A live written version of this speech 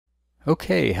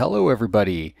Okay, hello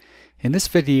everybody. In this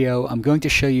video, I'm going to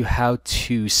show you how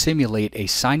to simulate a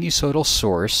sinusoidal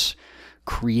source,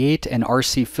 create an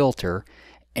RC filter,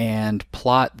 and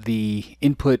plot the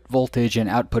input voltage and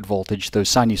output voltage, those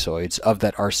sinusoids, of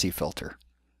that RC filter.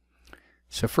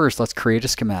 So first, let's create a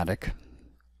schematic.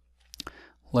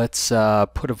 Let's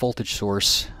put a voltage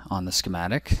source on the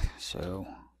schematic. So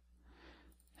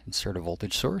insert a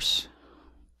voltage source.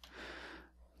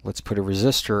 Let's put a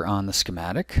resistor on the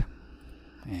schematic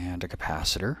and a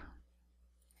capacitor.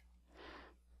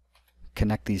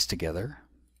 Connect these together.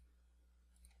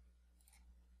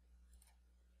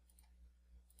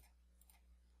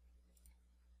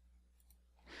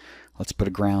 Let's put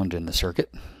a ground in the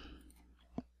circuit.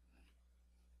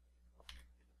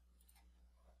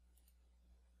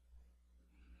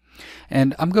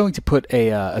 And I'm going to put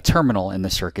a terminal in the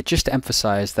circuit just to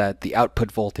emphasize that the output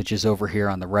voltage is over here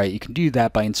on the right. You can do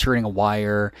that by inserting a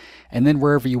wire, and then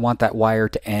wherever you want that wire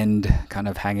to end, kind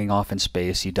of hanging off in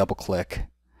space, you double click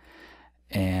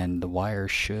and the wire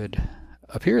should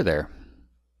appear there.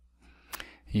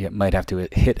 You might have to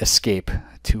hit escape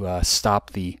to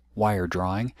stop the wire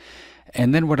drawing.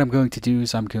 And then what I'm going to do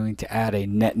is I'm going to add a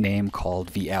net name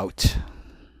called Vout.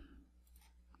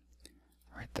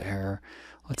 Right there.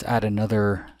 Let's add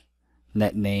another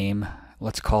net name.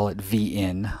 Let's call it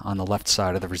Vin on the left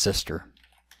side of the resistor.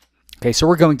 Okay, so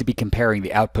we're going to be comparing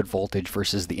the output voltage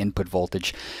versus the input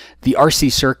voltage. The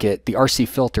RC circuit, the RC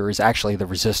filter, is actually the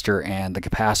resistor and the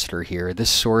capacitor here. This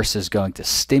source is going to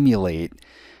stimulate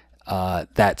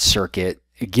that circuit,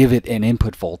 give it an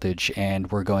input voltage,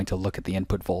 and we're going to look at the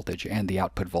input voltage and the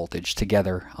output voltage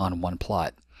together on one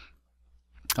plot.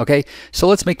 Okay, so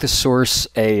let's make the source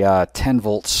a 10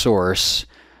 volt source,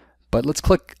 but let's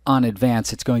click on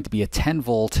advance. It's going to be a 10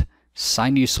 volt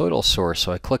sinusoidal source.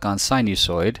 So I click on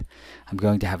sinusoid. I'm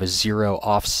going to have a 0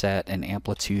 offset, an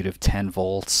amplitude of 10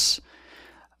 volts,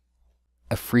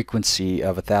 a frequency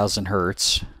of 1000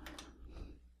 hertz.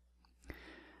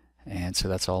 And so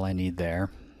that's all I need there.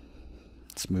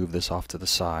 Let's move this off to the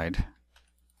side.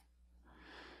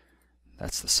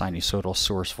 That's the sinusoidal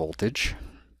source voltage.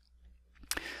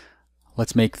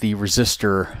 Let's make the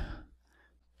resistor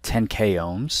 10k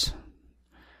ohms.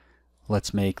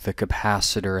 Let's make the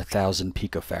capacitor 1000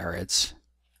 picofarads.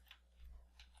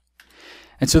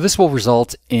 And so this will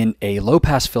result in a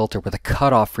low-pass filter with a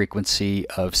cutoff frequency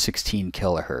of 16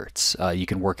 kilohertz. You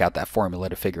can work out that formula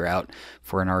to figure out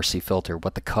for an RC filter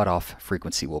what the cutoff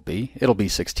frequency will be. It'll be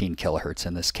 16 kilohertz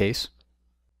in this case.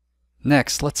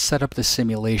 Next, let's set up the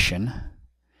simulation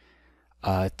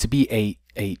to be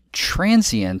a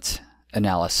transient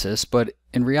analysis, but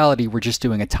in reality we're just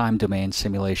doing a time domain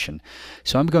simulation.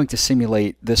 So I'm going to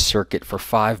simulate this circuit for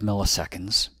 5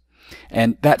 milliseconds.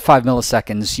 And that 5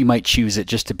 milliseconds, you might choose it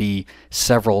just to be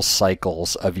several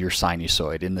cycles of your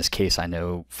sinusoid. In this case, I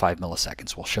know 5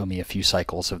 milliseconds will show me a few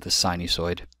cycles of this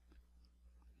sinusoid.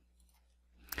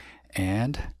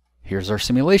 And here's our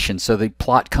simulation. So the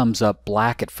plot comes up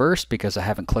black at first because I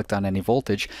haven't clicked on any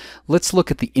voltage. Let's look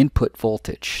at the input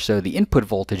voltage. So the input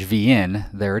voltage, Vin,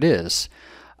 there it is.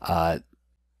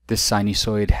 This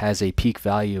sinusoid has a peak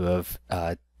value of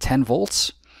 10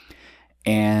 volts,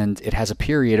 and it has a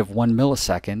period of 1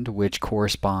 millisecond, which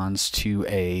corresponds to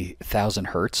a 1000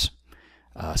 hertz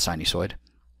sinusoid.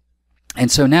 And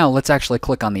so now let's actually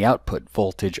click on the output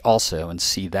voltage also and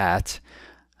see that.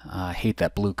 I hate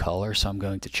that blue color, so I'm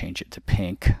going to change it to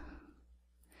pink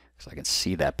so I can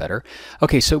see that better.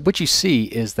 Okay, so what you see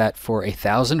is that for a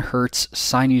 1000 hertz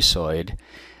sinusoid,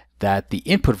 that the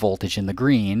input voltage in the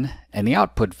green and the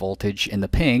output voltage in the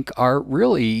pink are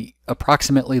really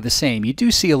approximately the same. You do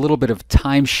see a little bit of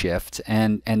time shift,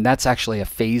 and that's actually a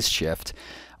phase shift.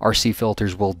 RC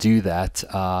filters will do that,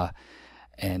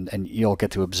 and you'll get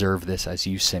to observe this as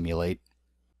you simulate.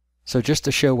 So just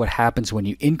to show what happens when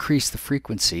you increase the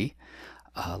frequency,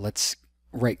 let's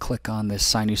right-click on this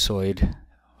sinusoidal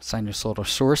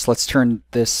source. Let's turn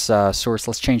this source,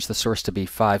 let's change the source to be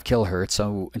 5 kilohertz.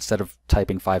 So instead of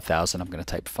typing 5000, I'm going to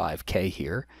type 5k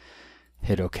here.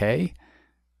 Hit OK.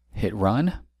 Hit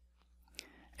run.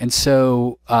 And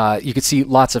so you can see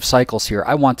lots of cycles here.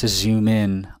 I want to zoom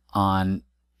in on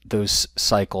those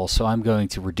cycles, so I'm going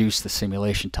to reduce the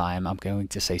simulation time. I'm going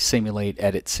to say simulate,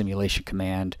 edit simulation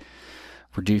command,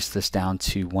 reduce this down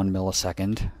to 1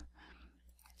 millisecond.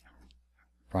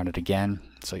 Run it again,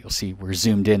 so you'll see we're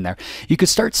zoomed in there. You can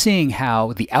start seeing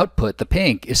how the output, the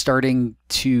pink, is starting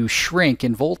to shrink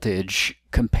in voltage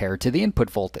compared to the input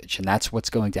voltage, and that's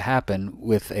what's going to happen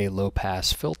with a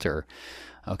low-pass filter.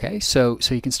 Okay, so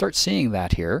you can start seeing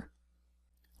that here.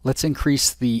 Let's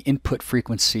increase the input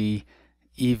frequency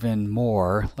even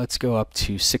more. Let's go up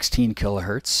to 16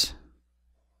 kilohertz.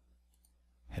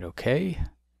 Hit OK,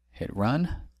 hit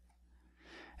run.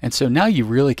 And so now you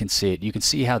really can see it. You can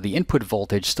see how the input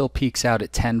voltage still peaks out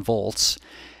at 10 volts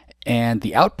and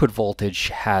the output voltage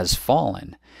has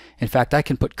fallen. In fact, I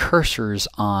can put cursors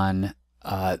on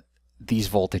these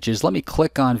voltages. Let me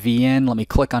click on VN. Let me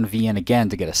click on VN again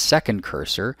to get a second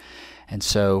cursor. And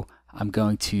so I'm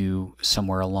going to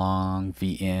somewhere along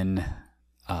VN,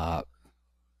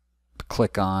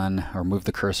 click on or move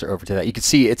the cursor over to that. You can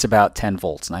see it's about 10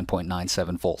 volts,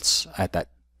 9.97 volts at that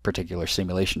particular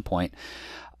simulation point.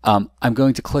 I'm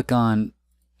going to click on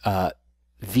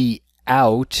V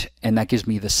out, and that gives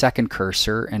me the second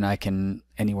cursor, and I can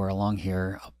anywhere along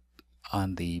here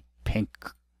on the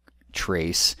pink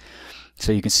trace.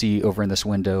 So you can see over in this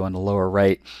window on the lower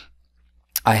right,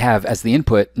 I have as the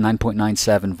input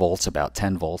 9.97 volts, about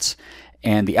 10 volts,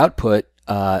 and the output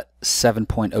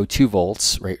 7.02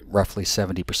 volts, right, roughly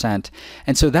 70%.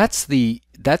 And so that's the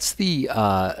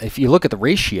if you look at the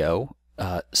ratio,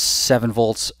 7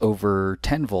 volts over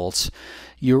 10 volts,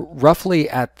 you're roughly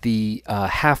at the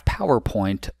half power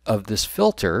point of this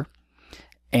filter,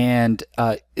 and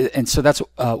so that's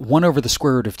 1 over the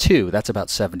square root of 2. That's about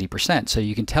 70%. So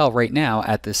you can tell right now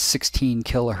at this 16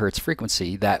 kilohertz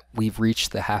frequency that we've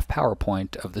reached the half power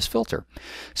point of this filter.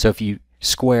 So if you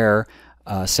square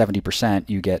 70%,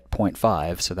 you get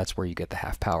 0.5, so that's where you get the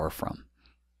half power from.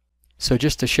 So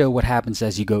just to show what happens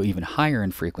as you go even higher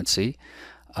in frequency,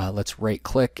 let's right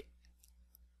click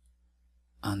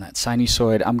on that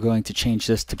sinusoid. I'm going to change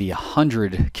this to be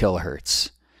 100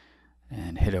 kilohertz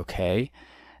and hit OK.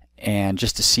 And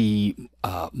just to see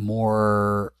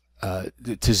more,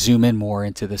 to zoom in more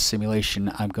into this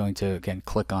simulation, I'm going to again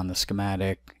click on the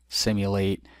schematic,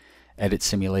 simulate, edit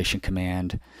simulation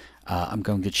command. I'm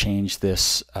going to change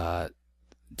this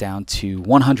down to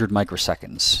 100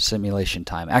 microseconds simulation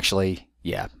time. Actually,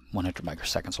 yeah, 100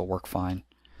 microseconds will work fine.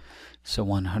 So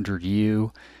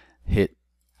 100U, hit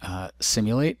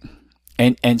simulate,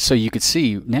 and so you could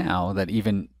see now that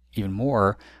even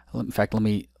more. In fact, let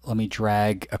me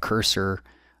drag a cursor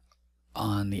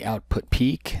on the output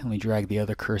peak. Let me drag the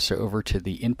other cursor over to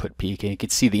the input peak, and you can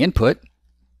see the input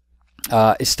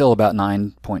is still about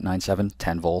 9.97,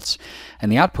 10 volts,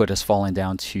 and the output has fallen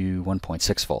down to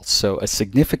 1.6 volts. So a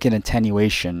significant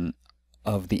attenuation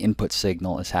of the input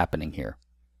signal is happening here.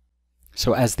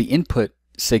 So as the input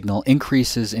signal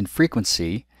increases in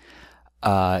frequency,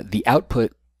 the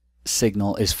output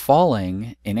signal is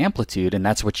falling in amplitude, and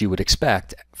that's what you would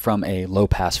expect from a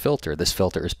low-pass filter. This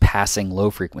filter is passing low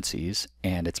frequencies,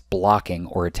 and it's blocking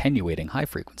or attenuating high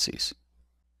frequencies.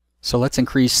 So let's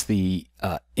increase the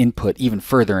input even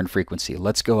further in frequency.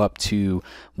 Let's go up to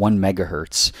 1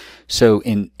 megahertz. So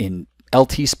in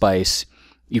LTspice,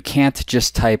 you can't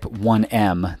just type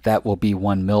 1M, that will be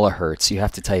 1 millihertz. You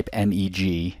have to type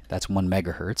MEG, that's 1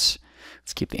 megahertz.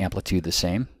 Let's keep the amplitude the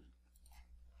same.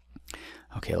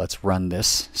 Okay, let's run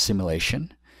this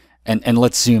simulation. And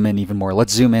let's zoom in even more.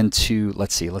 Let's zoom into,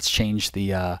 let's change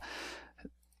the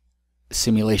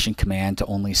simulation command to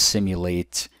only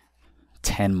simulate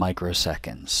 10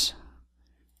 microseconds.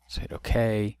 So hit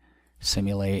OK,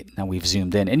 simulate. Now we've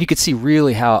zoomed in. And you can see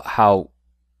really how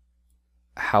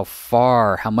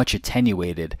much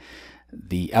attenuated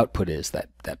the output is,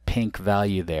 that pink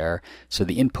value there. So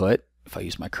the input, if I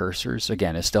use my cursors,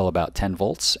 again, is still about 10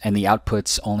 volts, and the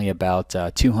output's only about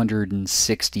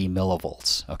 260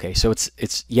 millivolts. Okay, so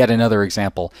it's yet another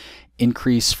example.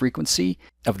 Increase frequency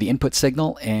of the input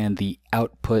signal, and the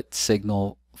output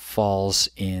signal falls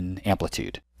in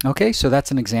amplitude. Okay, so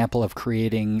that's an example of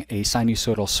creating a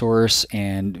sinusoidal source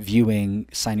and viewing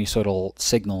sinusoidal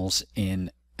signals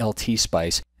in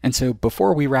LTspice. And so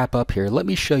before we wrap up here, let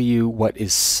me show you what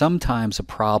is sometimes a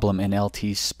problem in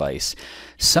LTspice.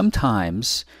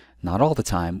 Sometimes, not all the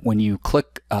time, when you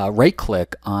click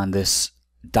right-click on this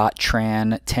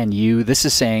 .tran 10U, this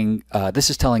is saying this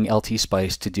is telling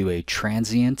LTspice to do a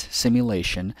transient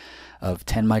simulation of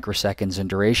 10 microseconds in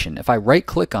duration. If I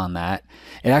right-click on that,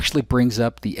 it actually brings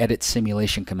up the edit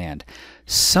simulation command.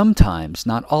 Sometimes,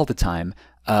 not all the time,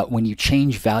 when you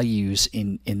change values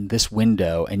in this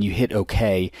window and you hit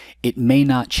OK, it may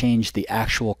not change the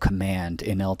actual command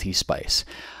in LTspice.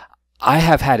 I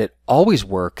have had it always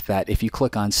work that if you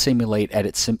click on Simulate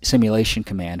Edit Simulation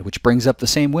command, which brings up the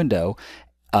same window,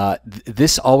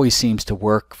 this always seems to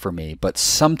work for me. But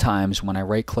sometimes when I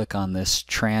right-click on this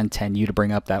Tran 10U to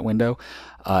bring up that window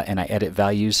and I edit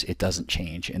values, it doesn't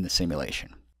change in the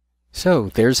simulation. So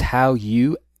there's how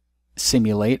you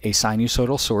simulate a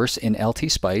sinusoidal source in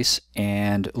LTspice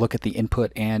and look at the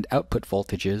input and output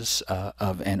voltages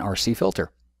of an RC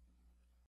filter.